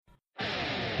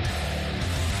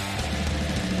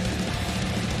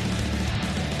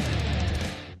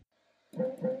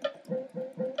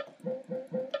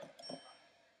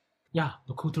야,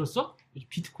 너 그거 들었어? 요즘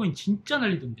비트코인 진짜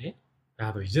난리던데?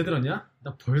 야, 너 이제 들었냐?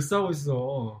 나 벌써 하고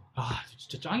있어. 아,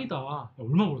 진짜 짱이다. 야,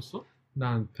 얼마 벌었어?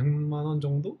 난 100만 원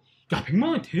정도? 야, 100만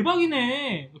원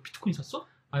대박이네. 너 비트코인 샀어?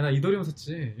 아니, 나 이더리움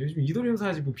샀지. 요즘 이더리움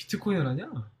사야지 뭐 비트코인을 하냐?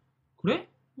 그래?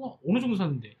 와, 어느 정도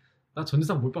샀는데? 나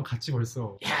전재산 몰빵 갔지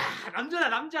벌써. 야, 남자다,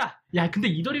 남자. 야, 근데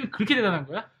이더리움이 그렇게 대단한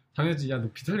거야? 당연하지. 야, 너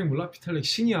비탈릭 몰라? 비탈릭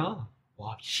신이야.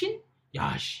 와, 신?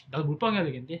 야, 씨, 나도 몰빵해야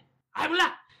되겠는데? 아,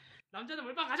 몰라! 남자는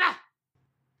몰빵 가자!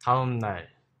 다음 날.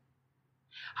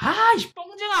 아, 이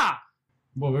뻥쟁아!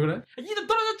 뭐, 왜 그래? 이도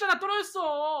떨어졌잖아,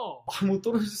 떨어졌어! 아, 뭐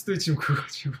떨어질 수도 있지, 뭐 그거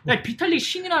가지고. 야, 비탈릭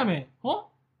신이라며,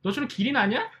 어? 너처럼 기린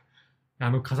아니야? 야,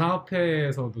 너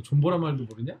가상화폐에서 너 존버란 말도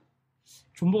모르냐?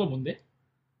 존버가 뭔데?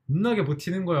 겁나게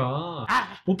버티는 거야.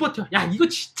 아, 못 버텨. 야, 이거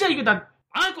진짜 이거 나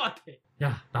안 할 것 같아.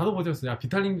 야, 나도 버텼어. 야,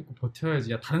 비탈릭 믿고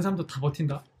버텨야지. 야, 다른 사람도 다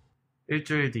버틴다.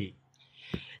 일주일 뒤.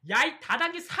 야, 이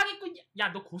다단계 사기꾼.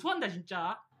 야, 너 고소한다,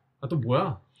 진짜. 아, 또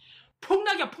뭐야?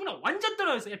 폭락이야, 폭락. 완전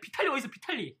떨어졌어. 야, 비탈리 어디서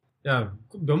비탈리? 야,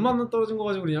 그 몇만 원 떨어진 거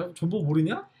가지고 그러냐? 존버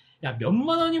모르냐? 야,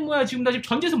 몇만 원이 뭐야. 지금 나 지금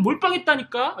전재산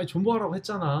몰빵했다니까? 아니, 존버하라고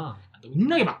했잖아. 야, 너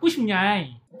은나게 맞고 싶냐?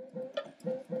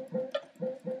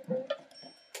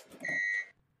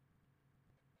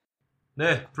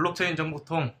 네, 블록체인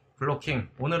정보통 블로킹.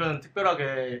 오늘은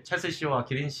특별하게 찰스 씨와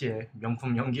기린 씨의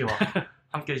명품 연기와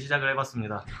함께 시작을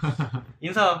해봤습니다.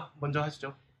 인사 먼저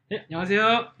하시죠. 네,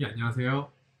 안녕하세요. 예,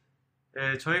 안녕하세요.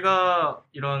 네, 저희가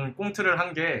이런 꽁트를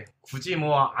한 게 굳이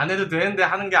뭐 안 해도 되는데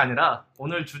하는 게 아니라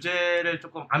오늘 주제를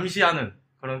조금 암시하는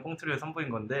그런 꽁트를 선보인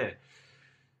건데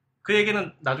그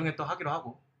얘기는 나중에 또 하기로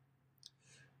하고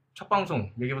첫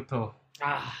방송 얘기부터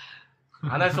아,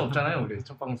 안 할 수 없잖아요. 우리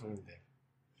첫 방송인데.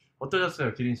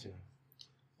 어떠셨어요, 기린 씨는?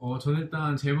 저는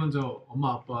일단 제일 먼저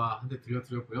엄마 아빠한테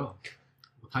들려드렸고요.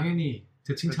 당연히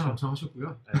제 칭찬 그렇죠. 엄청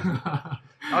하셨고요. 네.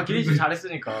 아, 기린 씨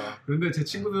잘했으니까. 그런데 제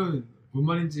친구는 뭔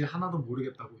말인지 하나도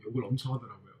모르겠다고 욕을 엄청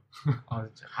하더라고요. 아,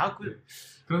 진짜. 아, 네.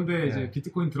 그런데 네. 이제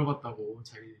비트코인 들어봤다고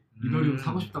자기 이더리움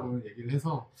사고 싶다고 얘기를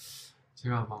해서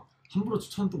제가 막 함부로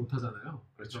추천도 못 하잖아요.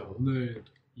 그렇죠. 그래서 오늘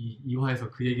이 화에서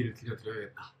그 얘기를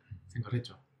들려드려야겠다 생각을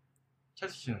했죠.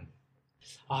 찰스 씨는?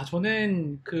 아,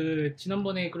 저는 그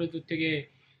지난번에 그래도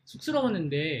되게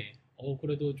쑥스러웠는데,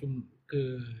 그래도 좀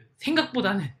그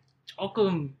생각보다는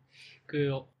조금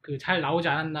잘 나오지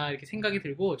않았나 이렇게 생각이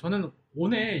들고, 저는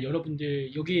오늘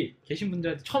여러분들 여기 계신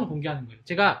분들한테 처음 공개하는 거예요.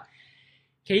 제가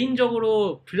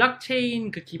개인적으로 블록체인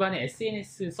그 기반의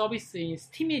SNS 서비스인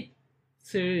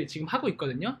스티밋을 지금 하고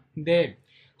있거든요. 근데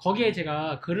거기에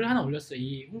제가 글을 하나 올렸어요.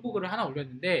 이 홍보글을 하나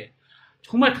올렸는데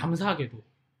정말 감사하게도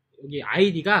여기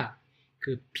아이디가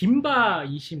그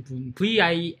빈바이신 분,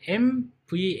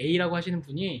 VIMVA라고 하시는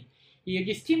분이,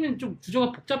 여기 스팀은 좀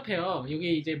구조가 복잡해요.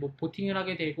 여기 이제 뭐 보팅을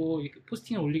하게 되고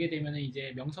포스팅을 올리게 되면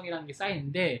이제 명성이라는 게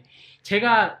쌓이는데,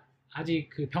 제가 아직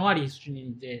그 병아리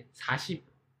수준이 이제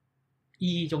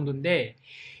 42 정도인데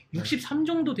 63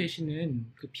 정도 되시는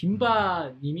그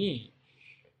빈바님이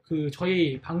그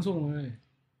저희 방송을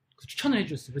추천을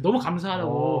해주셨어요. 너무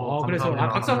감사하다고. 그래서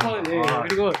박수 한번. 네.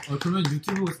 그리고 그러면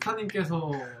유튜브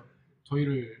스타님께서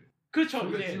저희를 그렇죠.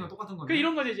 이제 똑같은 건데. 그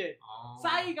이런 거죠. 이제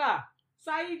싸이가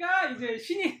이제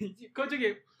신이 그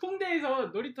저기 홍대에서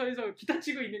놀이터에서 기타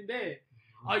치고 있는데,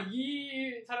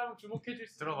 이 사람을 주목해 줄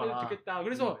수 있으면 좋겠다.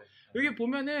 그래서 여기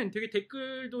보면은 되게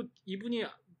댓글도 이분이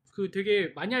그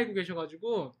되게 많이 알고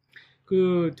계셔가지고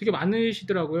그 되게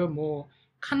많으시더라고요. 뭐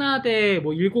카나데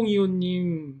뭐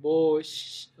 1025님, 뭐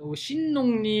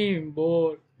신농님,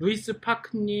 뭐 루이스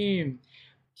파크님,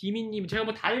 디미님, 제가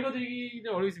뭐 다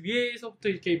읽어드리기는 어려워서 위에서부터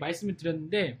이렇게 말씀을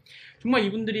드렸는데, 정말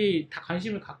이분들이 다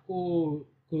관심을 갖고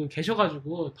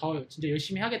계셔가지고 더 진짜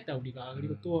열심히 하겠다 우리가.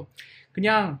 그리고 또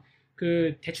그냥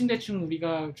그 대충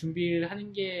우리가 준비를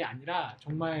하는 게 아니라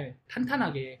정말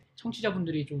탄탄하게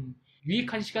청취자분들이 좀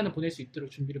유익한 시간을 보낼 수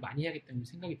있도록 준비를 많이 해야겠다는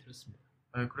생각이 들었습니다.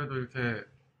 네, 그래도 이렇게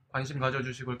관심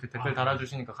가져주시고 이렇게 댓글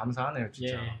달아주시니까 감사하네요,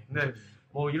 진짜. 예. 근데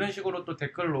뭐 이런 식으로 또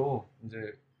댓글로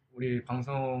이제 우리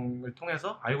방송을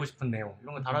통해서 알고 싶은 내용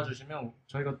이런 거 달아주시면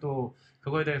저희가 또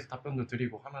그거에 대해서 답변도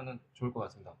드리고 하면은 좋을 것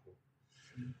같습니다.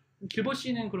 길버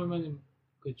씨는 그러면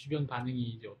그 주변 반응이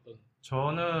이제 어떤?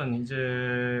 저는 이제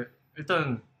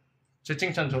일단 제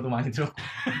칭찬 저도 많이 들었고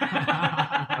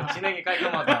진행이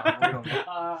깔끔하다 뭐 이런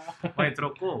거 많이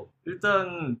들었고,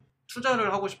 일단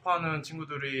투자를 하고 싶어하는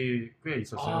친구들이 꽤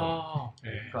있었어요.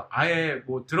 네. 그러니까 아예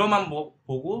뭐 들어만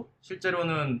보고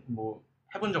실제로는 뭐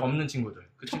해본 적 없는 친구들.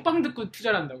 첫방 듣고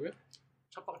투자를 한다고요?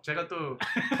 첫방 제가 또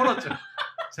털었죠.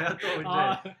 제가 또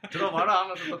이제 들어봐라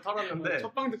하면서 또 털었는데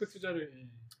첫방 듣고 투자를.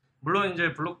 물론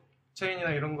이제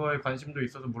블록체인이나 이런 거에 관심도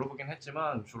있어서 물어보긴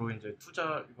했지만 주로 이제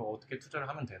이거 어떻게 투자를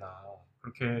하면 되나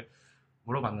그렇게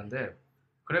물어봤는데,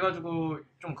 그래가지고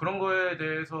좀 그런 거에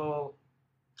대해서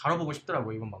다뤄보고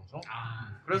싶더라고요, 이번 방송.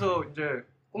 그래서 이제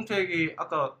꽁트 얘기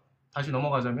아까 다시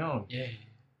넘어가자면 예.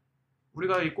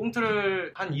 우리가 이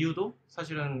꽁트를 한 이유도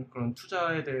사실은 그런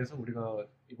투자에 대해서 우리가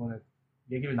이번에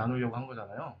얘기를 나누려고 한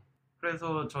거잖아요.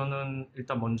 그래서 저는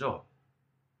일단 먼저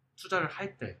투자를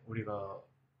할 때 우리가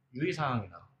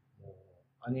유의사항이나 뭐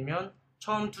아니면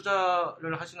처음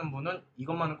투자를 하시는 분은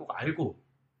이것만은 꼭 알고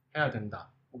해야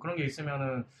된다. 뭐 그런 게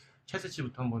있으면은 채스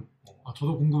씨부터 한번.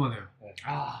 저도 궁금하네요. 네.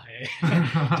 예.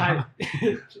 자,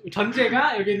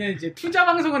 전제가 여기는 이제 투자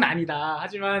방송은 아니다.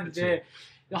 하지만 그치. 이제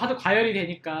하도 과열이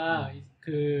되니까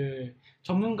그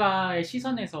전문가의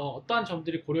시선에서 어떠한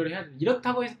점들이 고려를 해야 된다.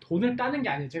 이렇다고 해서 돈을 따는 게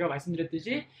아니에요. 제가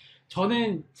말씀드렸듯이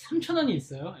저는 3,000원이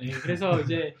있어요. 예, 그래서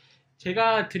이제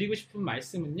제가 드리고 싶은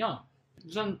말씀은요.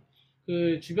 우선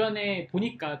그 주변에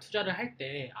보니까 투자를 할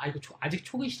때 이거 아직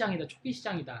초기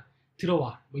시장이다.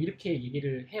 들어와. 뭐 이렇게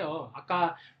얘기를 해요.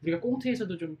 아까 우리가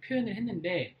꽁트에서도 좀 표현을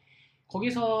했는데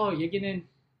거기서 얘기는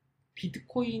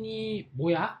비트코인이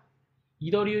뭐야?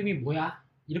 이더리움이 뭐야?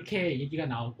 이렇게 얘기가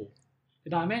나오고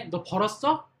그 다음에 너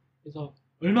벌었어? 그래서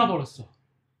얼마 벌었어?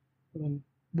 그러면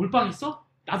몰빵 있어?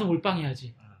 나도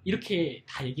몰빵해야지. 이렇게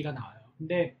다 얘기가 나와요.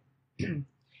 근데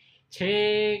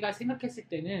제가 생각했을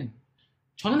때는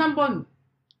저는 한번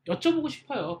여쭤보고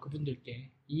싶어요. 그분들께.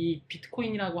 이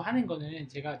비트코인이라고 하는 거는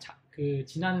제가 그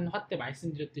지난 화 때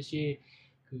말씀드렸듯이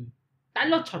그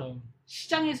달러처럼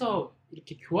시장에서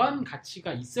이렇게 교환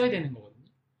가치가 있어야 되는 거거든요.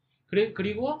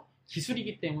 그리고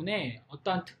기술이기 때문에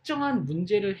어떠한 특정한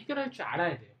문제를 해결할 줄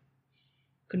알아야 돼요.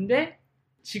 근데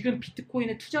지금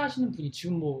비트코인에 투자하시는 분이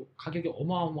지금 뭐 가격이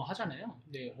어마어마하잖아요.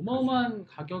 근데 어마어마한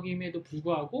가격임에도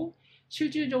불구하고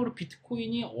실질적으로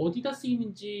비트코인이 어디다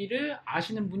쓰이는지를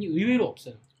아시는 분이 의외로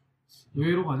없어요.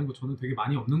 의외로가 아니고 저는 되게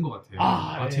많이 없는 것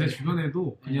같아요. 제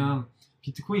주변에도 그냥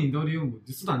비트코인, 이더리움 뭐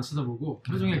뉴스도 안 찾아보고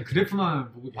하루 종일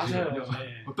그래프만 보고 계시거든요.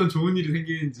 어떤 좋은 일이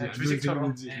생기는지 안 좋은 일이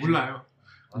생기는지 몰라요.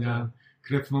 그냥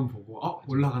그래프만 보고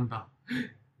올라간다.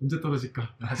 언제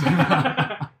떨어질까?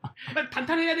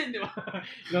 단타해야 되는데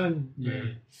이런.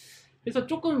 그래서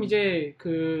조금 이제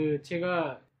그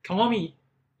제가 경험이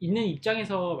있는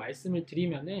입장에서 말씀을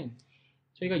드리면은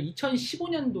저희가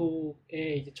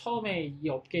 2015년도에 이제 처음에 이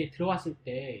업계에 들어왔을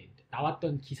때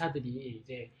나왔던 기사들이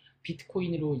이제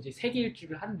비트코인으로 이제 세계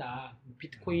일주를 한다.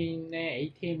 비트코인의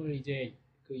ATM을 이제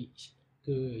그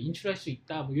인출할 수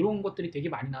있다. 뭐 이런 것들이 되게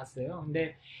많이 나왔어요.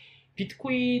 근데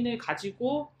비트코인을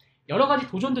가지고 여러 가지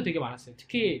도전도 되게 많았어요.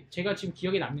 특히 제가 지금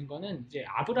기억에 남는 거는 이제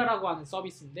아브라라고 하는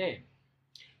서비스인데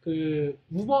그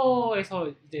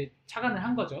우버에서 이제 착안을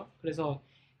한 거죠. 그래서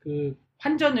그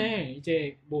환전을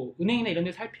이제 뭐 은행이나 이런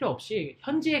데서 할 필요 없이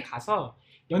현지에 가서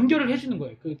연결을 해주는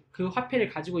거예요. 그 화폐를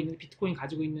가지고 있는 비트코인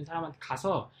가지고 있는 사람한테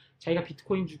가서 자기가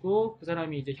비트코인 주고 그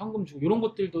사람이 이제 현금 주고 이런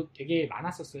것들도 되게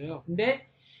많았었어요. 근데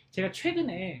제가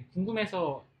최근에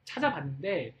궁금해서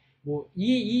찾아봤는데 뭐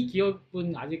이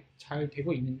기업은 아직 잘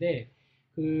되고 있는데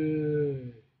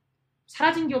그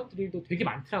사라진 기업들도 되게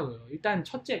많더라고요. 일단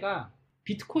첫째가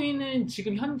비트코인은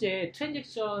지금 현재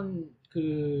트랜잭션이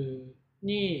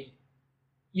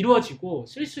이루어지고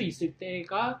쓸 수 있을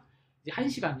때가 이제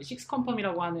 1시간, 이제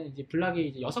 6컨펌이라고 하는 이제 블락에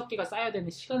이제 6개가 쌓여야 되는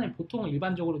시간을 보통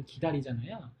일반적으로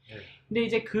기다리잖아요. 근데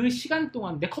이제 그 시간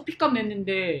동안 내 커피값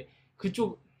냈는데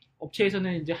그쪽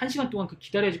업체에서는 이제 1시간 동안 그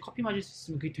기다려야지 커피 마실 수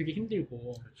있으면 그게 되게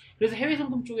힘들고. 그래서 해외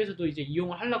송금 쪽에서도 이제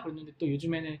이용을 하려고 그러는데 또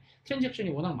요즘에는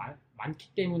트랜잭션이 워낙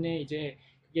많기 때문에 이제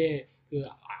그게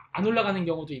안 올라가는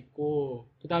경우도 있고,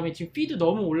 그 다음에 지금 피도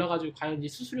너무 올라가지고 과연 이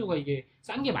수수료가 이게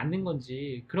싼 게 맞는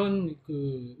건지 그런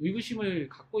그 의구심을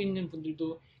갖고 있는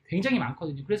분들도 굉장히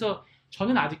많거든요. 그래서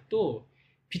저는 아직도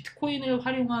비트코인을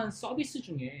활용한 서비스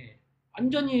중에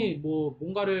완전히 뭐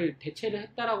뭔가를 대체를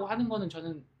했다라고 하는 거는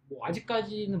저는 뭐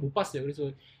아직까지는 못 봤어요.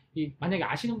 그래서 만약에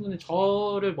아시는 분은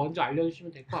저를 먼저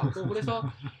알려주시면 될 것 같고, 그래서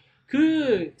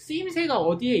그 쓰임새가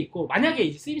어디에 있고, 만약에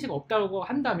이제 쓰임새가 없다고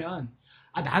한다면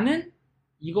나는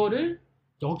이거를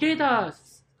여기에다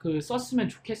썼으면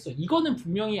좋겠어. 이거는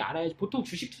분명히 알아야지. 보통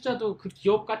주식 투자도 그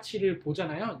기업 가치를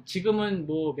보잖아요. 지금은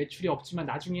뭐 매출이 없지만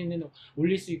나중에는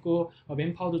올릴 수 있고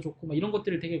맨파워도 좋고 막 이런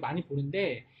것들을 되게 많이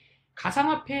보는데,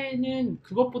 가상화폐는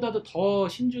그것보다도 더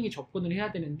신중히 접근을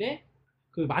해야 되는데,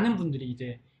 그 많은 분들이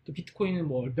이제 그 비트코인은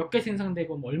뭐 몇 개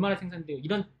생산되고 뭐 얼마나 생산되고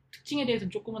이런 특징에 대해서는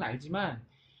조금은 알지만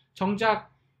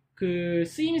정작 그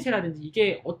쓰임새라든지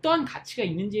이게 어떠한 가치가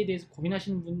있는지에 대해서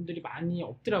고민하시는 분들이 많이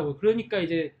없더라고요. 그러니까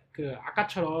이제 그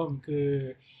아까처럼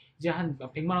그 이제 한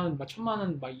 100만 원, 1000만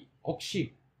원, 막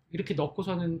억씩 이렇게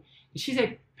넣고서는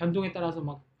시세 변동에 따라서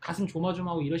막 가슴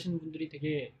조마조마하고 이러시는 분들이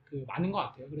되게 그 많은 것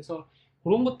같아요. 그래서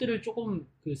그런 것들을 조금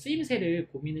그 쓰임새를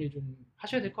고민을 좀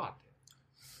하셔야 될 것 같아요.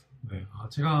 네,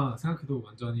 제가 생각해도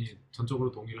완전히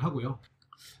전적으로 동의를 하고요.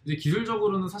 이제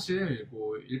기술적으로는 사실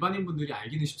뭐 일반인 분들이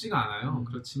알기는 쉽지가 않아요.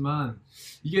 그렇지만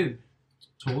이게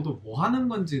적어도 뭐 하는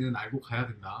건지는 알고 가야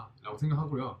된다라고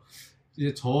생각하고요.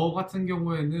 이제 저 같은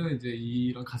경우에는 이제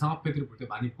이런 가상화폐들을 볼 때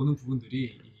많이 보는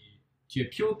부분들이 이 뒤에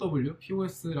POW,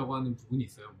 POS라고 하는 부분이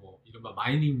있어요. 뭐 이른바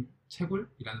마이닝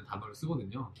채굴이라는 단어를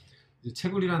쓰거든요. 이제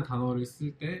채굴이라는 단어를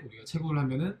쓸 때 우리가 채굴을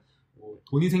하면은 뭐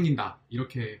돈이 생긴다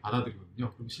이렇게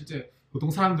받아들이거든요. 그럼 실제 보통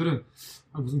사람들은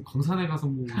무슨 광산에 가서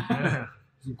뭐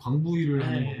무슨 광부 일을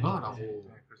하는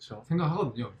건가라고 그렇죠.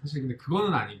 생각하거든요. 사실 근데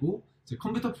그거는 아니고 이제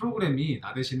컴퓨터 프로그램이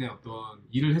나 대신에 어떤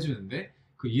일을 해주는데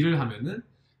그 일을 하면은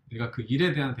내가 그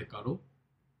일에 대한 대가로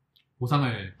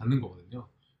보상을 받는 거거든요.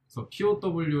 그래서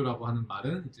POW라고 하는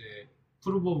말은 이제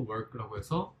Proof of Work라고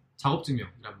해서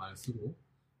작업증명이라는 말을 쓰고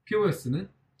POS는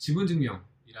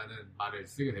지분증명이라는 말을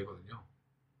쓰게 되거든요.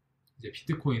 이제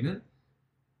비트코인은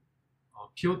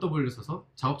POW 써서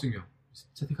작업증명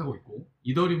채택하고 있고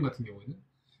이더리움 같은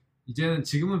경우에는 이제는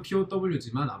지금은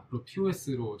POW지만 앞으로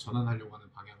POS로 전환하려고 하는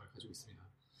방향을 가지고 있습니다.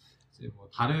 이제 뭐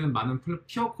다른 많은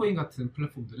피어코인 같은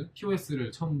플랫폼들은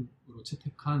POS를 처음으로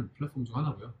채택한 플랫폼 중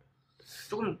하나고요.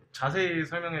 조금 자세히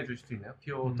설명해 주실 수 있나요?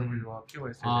 POW와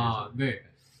POS에 대해서. 네.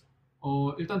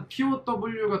 일단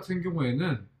POW 같은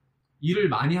경우에는 일을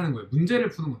많이 하는 거예요. 문제를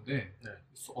푸는 건데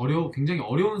굉장히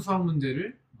어려운 수학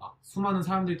문제를 막 수많은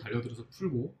사람들이 달려들어서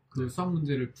풀고 그 수학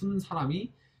문제를 푼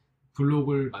사람이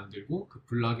블록을 만들고 그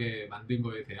블록에 만든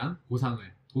거에 대한 보상을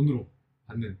돈으로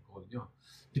받는 거거든요.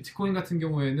 비트코인 같은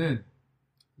경우에는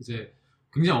이제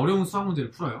굉장히 어려운 수학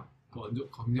문제를 풀어요.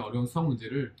 굉장히 어려운 수학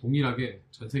문제를 동일하게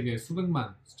전 세계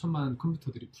수백만, 수천만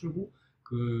컴퓨터들이 풀고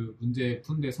그 문제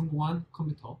푸는 데 성공한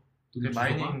컴퓨터 또는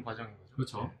마이닝 과정인 거죠.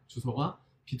 그렇죠. 네. 주소가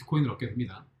비트코인을 얻게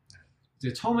됩니다.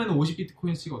 이제 처음에는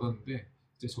 50비트코인씩 얻었는데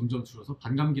이제 점점 줄어서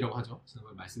반감기라고 하죠.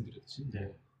 지난번에 말씀드렸듯이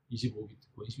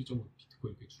 25비트코인, 12.5비트코인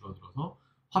이렇게 줄어들어서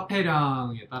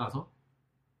화폐량에 따라서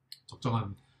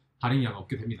적정한 발행량을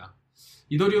얻게 됩니다.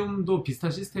 이더리움도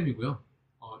비슷한 시스템이고요.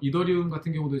 이더리움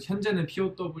같은 경우도 현재는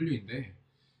POW인데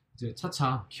이제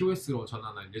차차 POS로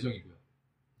전환할 예정이고요.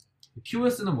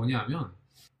 POS는 뭐냐면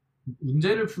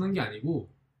문제를 푸는 게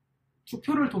아니고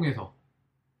투표를 통해서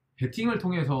배팅을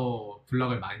통해서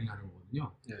블록을 마이닝하는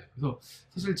거거든요. 그래서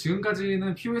사실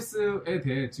지금까지는 POS에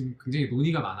대해 지금 굉장히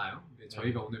논의가 많아요. 근데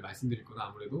저희가 오늘 말씀드릴 거는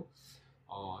아무래도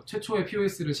최초의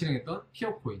POS를 실행했던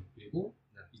피어코인 그리고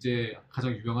이제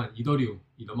가장 유명한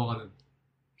이더리움이 넘어가는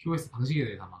POS 방식에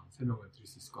대해서 아마 설명을 드릴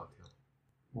수 있을 것 같아요.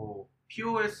 뭐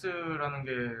POS라는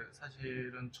게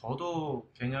사실은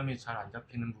저도 개념이 잘 안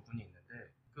잡히는 부분이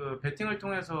있는데 그 배팅을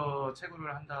통해서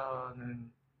채굴을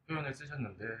한다는 표현을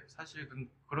쓰셨는데 사실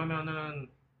그러면은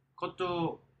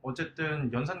그것도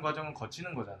어쨌든 연산 과정은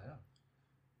거치는 거잖아요.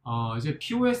 이제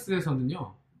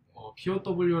POS에서는요.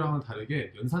 POW랑은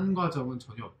다르게 연산 과정은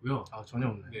전혀 없고요. 전혀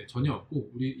없네. 네, 전혀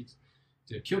없고 우리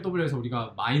이제 POW에서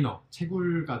우리가 마이너,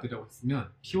 채굴가들이라고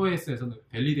했으면 POS에서는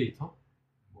밸리데이터,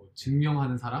 뭐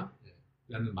증명하는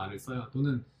사람이라는 말을 써요.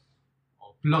 또는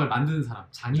블록을 만드는 사람,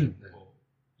 장인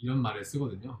이런 말을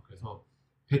쓰거든요. 그래서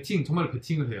정말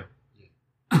배팅을 해요.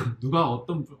 누가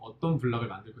어떤 블록을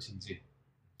만들 것인지,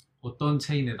 어떤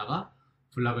체인에다가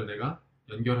블록을 내가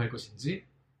연결할 것인지,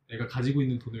 내가 가지고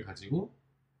있는 돈을 가지고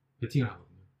배팅을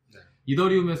하거든요.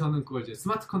 이더리움에서는 그걸 이제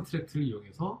스마트 컨트랙트를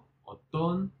이용해서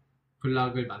어떤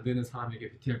블록을 만드는 사람에게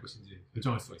배팅할 것인지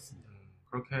결정할 수가 있습니다.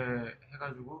 그렇게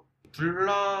해가지고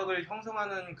블록을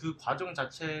형성하는 그 과정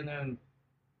자체는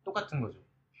똑같은 거죠.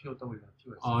 POW나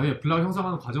POS. 예, 블록을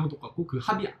형성하는 과정은 똑같고 그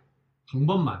합의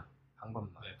방법만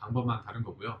다른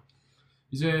거고요.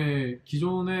 이제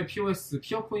기존의 POS,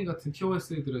 피어코인 같은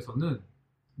POS들에서는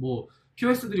뭐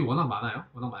POS들이 워낙 많아요.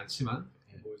 워낙 많지만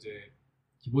뭐 이제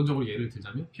기본적으로 예를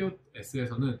들자면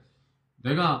POS에서는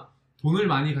내가 돈을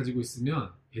많이 가지고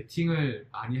있으면 배팅을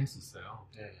많이 할 수 있어요.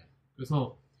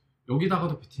 그래서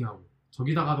여기다가도 배팅하고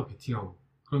저기다가도 배팅하고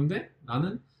그런데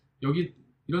나는 여기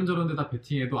이런저런 데다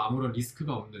배팅해도 아무런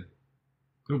리스크가 없는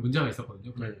그런 문제가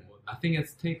있었거든요. 뭐 nothing at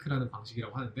stake라는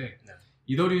방식이라고 하는데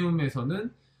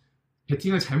이더리움에서는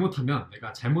배팅을 잘못하면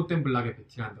내가 잘못된 블록에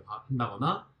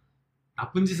배팅한다거나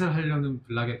나쁜 짓을 하려는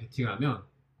블록에 배팅을 하면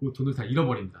그 돈을 다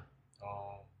잃어버립니다.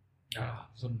 야,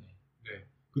 무섭네. 네,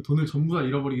 그 돈을 전부 다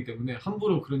잃어버리기 때문에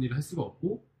함부로 그런 일을 할 수가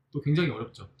없고 또 굉장히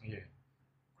어렵죠.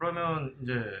 그러면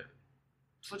이제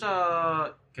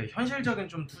현실적인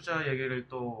좀 투자 얘기를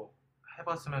또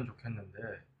해봤으면 좋겠는데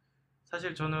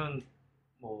사실 저는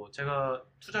뭐 제가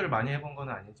투자를 많이 해본 건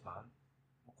아니지만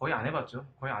거의 안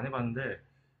해봤죠. 거의 안 해봤는데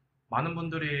많은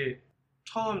분들이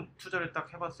처음 투자를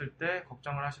딱 해봤을 때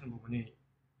걱정을 하시는 부분이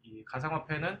이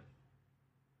가상화폐는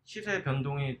시세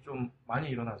변동이 좀 많이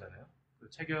일어나잖아요. 그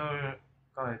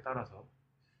체결가에 따라서.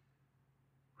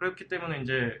 그렇기 때문에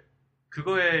이제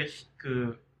그거의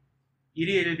그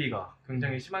일희일비가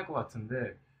굉장히 심할 것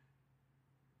같은데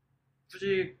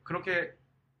굳이 그렇게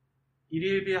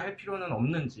일희일비 할 필요는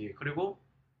없는지, 그리고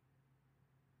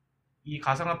이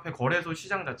가상화폐 거래소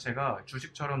시장 자체가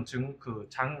주식처럼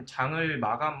장을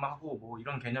마감하고 뭐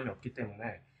이런 개념이 없기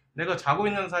때문에 내가 자고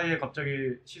있는 사이에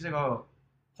갑자기 시세가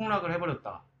폭락을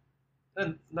해버렸다.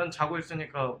 난 자고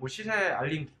있으니까 뭐 시세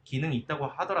알림 기능이 있다고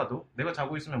하더라도 내가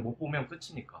자고 있으면 못 보면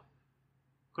끝이니까.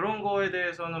 그런 거에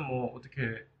대해서는 뭐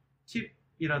어떻게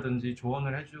팁이라든지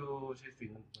조언을 해주실 수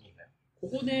있는 부분이 있나요?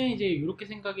 그거는 이제 이렇게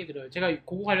생각이 들어요. 제가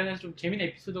그거 관련해서 좀 재미난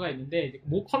에피소드가 있는데,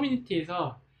 모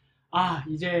커뮤니티에서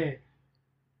이제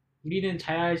우리는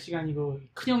자야 할 시간이고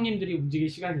큰형님들이 움직일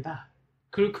시간이다.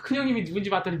 그 큰형님이 누군지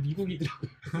봤더니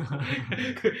미국이더라고요.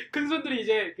 그 큰손들이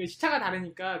이제 그 시차가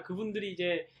다르니까 그분들이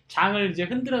이제 장을 이제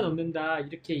흔들어 놓는다,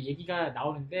 이렇게 얘기가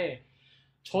나오는데,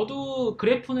 저도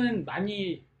그래프는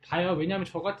많이 봐요. 왜냐하면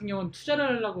저 같은 경우는 투자를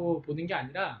하려고 보는 게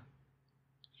아니라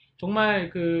정말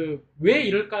왜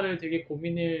이럴까를 되게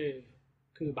고민을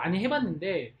많이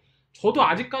해봤는데, 저도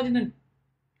아직까지는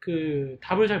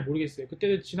답을 잘 모르겠어요.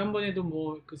 그때도 지난번에도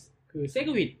뭐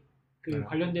세그윗 네.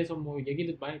 관련돼서 뭐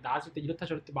얘기도 많이 나왔을 때 이렇다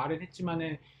저렇다 말은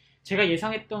했지만은, 제가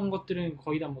예상했던 것들은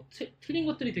거의 다 뭐 틀린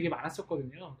것들이 되게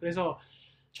많았었거든요. 그래서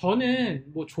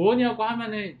저는 뭐 조언이라고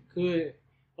하면은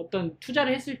어떤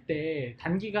투자를 했을 때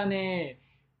단기간에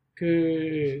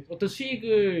어떤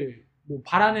수익을 뭐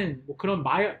바라는 뭐 그런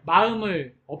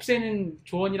마음을 없애는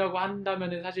조언이라고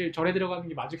한다면은 사실 절에 들어가는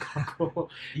게 맞을 것 같고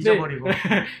잊어버리고.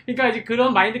 그러니까 이제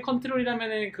그런 마인드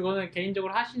컨트롤이라면은 그거는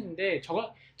개인적으로 하시는데,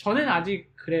 저는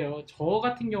아직 그래요. 저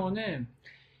같은 경우는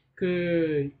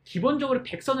기본적으로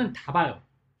백서는 다 봐요.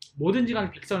 뭐든지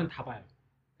간에 백서는 다 봐요.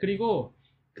 그리고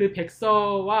그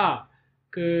백서와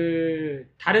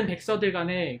다른 백서들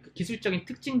간의 기술적인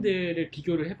특징들을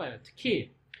비교를 해봐요.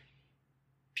 특히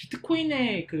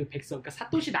비트코인의 백서, 그러니까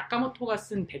사토시 나카모토가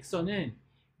쓴 백서는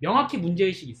명확히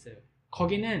문제의식이 있어요.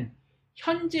 거기는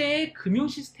현재의 금융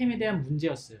시스템에 대한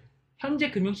문제였어요. 현재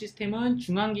금융 시스템은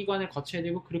중앙기관을 거쳐야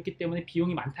되고 그렇기 때문에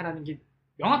비용이 많다라는 게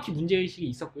명확히 문제의식이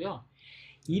있었고요.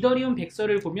 이더리움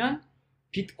백서를 보면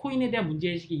비트코인에 대한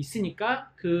문제의식이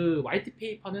있으니까 그 화이트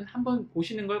페이퍼는 한번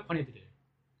보시는 걸 권해드려요.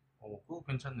 그거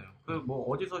괜찮네요. 뭐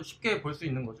어디서 쉽게 볼 수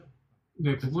있는 거죠?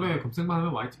 네, 구글에 검색만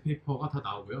하면 화이트 페이퍼가 다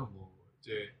나오고요. 뭐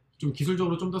이제 좀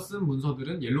기술적으로 좀 더 쓴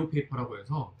문서들은 옐로우 페이퍼라고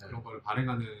해서 그런 걸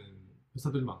발행하는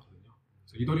회사들이 많거든요.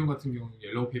 그래서 이더리움 같은 경우는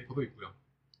옐로우 페이퍼도 있고요.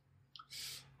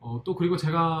 또 그리고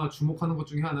제가 주목하는 것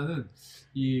중에 하나는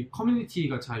이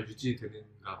커뮤니티가 잘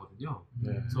유지되는가거든요.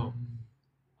 그래서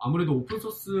아무래도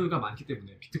오픈소스가 많기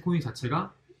때문에 비트코인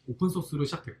자체가 오픈소스로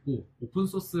시작됐고,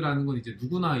 오픈소스라는 건 이제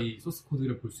누구나 이 소스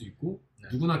코드를 볼 수 있고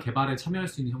누구나 개발에 참여할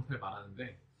수 있는 형태를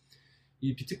말하는데,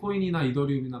 이 비트코인이나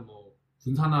이더리움이나 뭐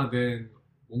분산화된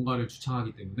뭔가를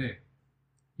주창하기 때문에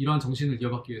이러한 정신을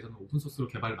이어받기 위해서는 오픈소스로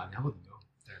개발을 많이 하거든요.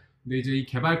 근데 이제 이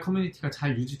개발 커뮤니티가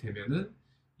잘 유지되면은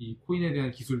이 코인에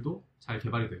대한 기술도 잘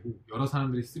개발이 되고 여러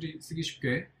사람들이 쓰기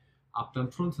쉽게 앞단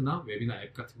프론트나 웹이나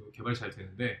앱 같은 거 개발이 잘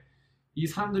되는데, 이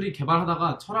사람들이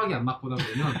개발하다가 철학이 안 맞거나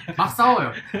그러면 막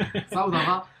싸워요.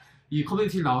 싸우다가 이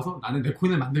커뮤니티를 나와서 나는 내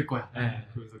코인을 만들 거야.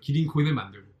 그래서 기린 코인을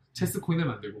만들고 체스 코인을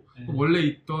만들고 그럼 원래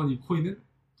있던 이 코인은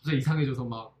갑자기 이상해져서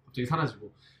막 갑자기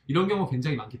사라지고, 이런 경우가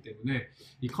굉장히 많기 때문에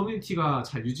이 커뮤니티가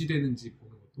잘 유지되는지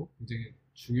보는 것도 굉장히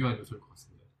중요한 요소일 것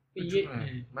같습니다.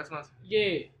 말씀하세요.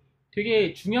 이게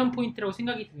되게 중요한 포인트라고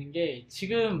생각이 드는 게,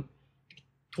 지금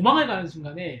도망을 가는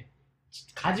순간에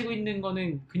가지고 있는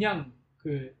거는 그냥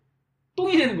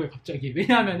똥이 되는 거예요, 갑자기.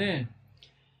 왜냐하면은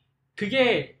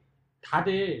그게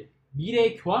다들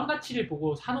미래의 교환 가치를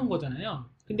보고 사놓은 거잖아요.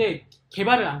 근데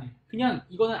개발을 안 해. 그냥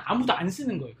이거는 아무도 안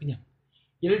쓰는 거예요, 그냥.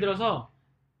 예를 들어서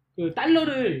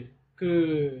달러를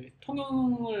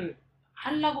통용을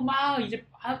하려고 막 이제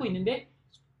하고 있는데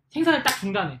생산을 딱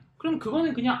중단해. 그럼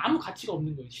그거는 그냥 아무 가치가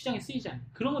없는 거예요. 시장에 쓰이지 않는.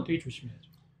 그런 건 되게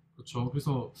조심해야죠. 그렇죠.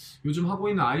 그래서 요즘 하고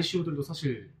있는 ICO들도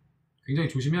사실 굉장히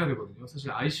조심해야 되거든요. 사실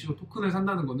ICO 토큰을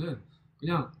산다는 거는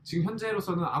그냥 지금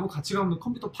현재로서는 아무 가치가 없는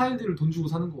컴퓨터 파일들을 돈 주고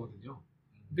사는 거거든요.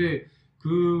 근데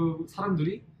그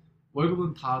사람들이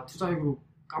월급은 다 투자액으로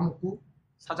까먹고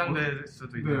사장될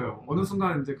수도 있고, 네, 어느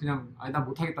순간 이제 그냥 나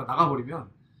못하겠다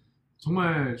나가버리면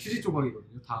정말 휴지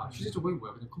조각이거든요. 다 휴지 조각이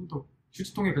뭐야? 그냥 컴퓨터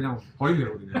휴지통에 그냥 버리면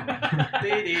되거든요.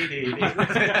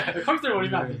 컴퓨터를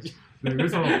버리면 안 되지. 네,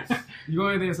 그래서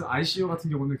이거에 대해서 ICO 같은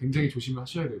경우는 굉장히 조심을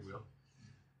하셔야 되고요.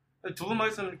 두 분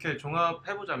말씀 이렇게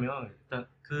종합해보자면, 일단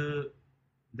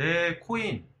내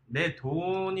코인, 내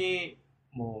돈이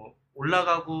뭐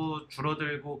올라가고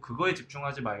줄어들고 그거에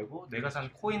집중하지 말고 내가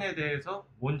산 코인에 대해서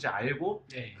뭔지 알고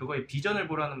네. 그거의 비전을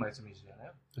보라는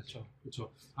말씀이시잖아요. 그렇죠.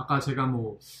 그렇죠. 아까 제가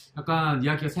뭐 약간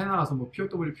이야기가 새나가서 뭐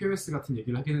POW, POS 같은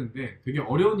얘기를 하긴 했는데 되게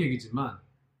어려운 얘기지만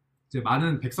이제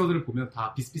많은 백서들을 보면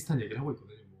다 비슷비슷한 얘기를 하고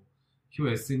있거든요. 뭐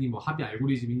POS니 뭐 합의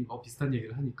알고리즘이니 뭐 비슷한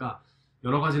얘기를 하니까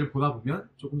여러 가지를 보다 보면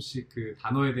조금씩 그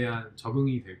단어에 대한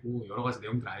적응이 되고 여러 가지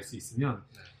내용들을 알 수 있으면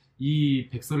이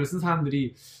백서를 쓴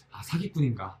사람들이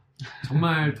사기꾼인가?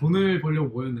 정말 돈을 벌려고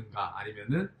모였는가?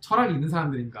 아니면은 철학이 있는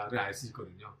사람들인가를 알 수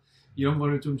있거든요. 이런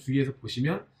거를 좀 주의해서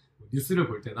보시면 뉴스를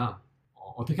볼 때나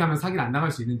어떻게 하면 사기를 안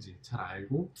당할 수 있는지 잘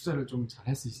알고 투자를 좀 잘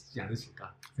할 수 있지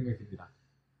않으실까 생각이 듭니다.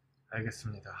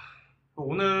 알겠습니다.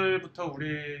 오늘부터 우리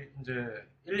이제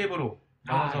 1, 2부로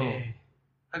나눠서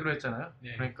하기로 했잖아요.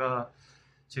 네. 그러니까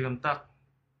지금 딱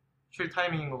쉴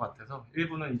타이밍인 것 같아서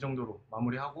 1부는 이 정도로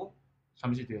마무리하고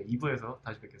잠시 뒤에 2부에서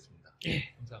다시 뵙겠습니다.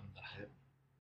 예, 감사합니다. 네.